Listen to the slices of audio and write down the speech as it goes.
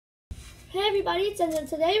Hey everybody, it's Enzo.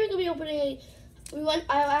 Today we're gonna be opening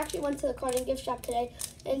I actually went to the card and gift shop today,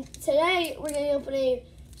 and today we're gonna open a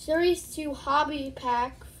Series 2 hobby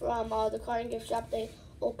pack from the card and gift shop. They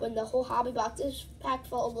opened the whole hobby box. This pack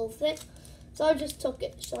felt a little thick, so I just took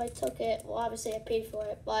it. Well, obviously I paid for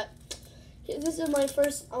it, but this is my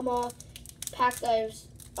first pack that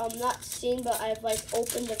I've not seen, but I've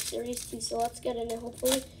opened of Series 2. So let's get in it.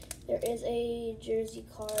 Hopefully there is a jersey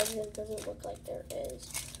card. It doesn't look like there is.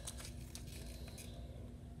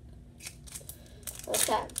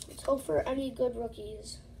 Okay, let's hope for any good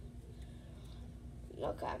rookies.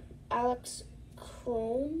 Okay, Alex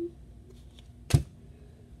Chrome,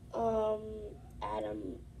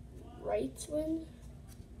 Adam Wrightman,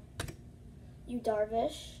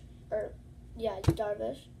 Darvish.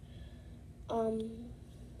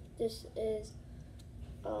 This is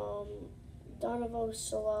Donovan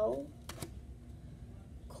Solo,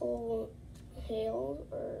 Cole Hale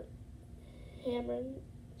or Hamron.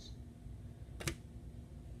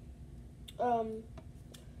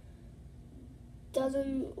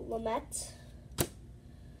 Dozen Lamet,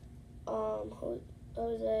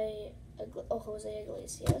 Jose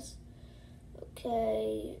Iglesias,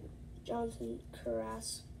 okay, Johnson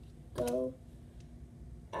Carrasco,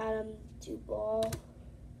 Adam Duvall,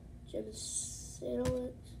 Jim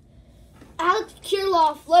Sandowitz, Alex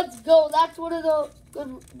Kirilloff. Let's go. That's one of the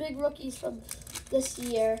good big rookies from this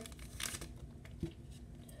year.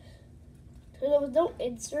 So there was no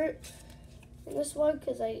insert in this one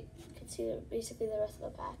because I could see basically the rest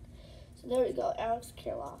of the pack. So there we go, Alex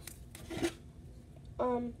Kirilloff.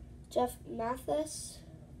 Jeff Mathis.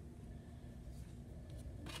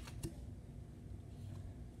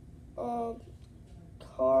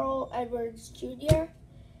 Carl Edwards Jr.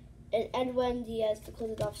 and Edwin Diaz to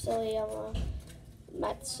close it off. So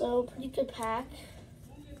so pretty good pack.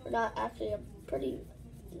 Or not actually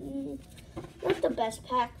not the best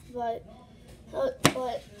pack, but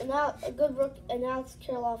now a good rookie, an Alex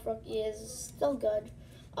Kirilloff rookie is still good.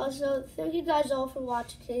 Also, thank you guys all for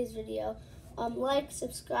watching today's video. Like,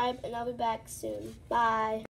 subscribe, and I'll be back soon. Bye.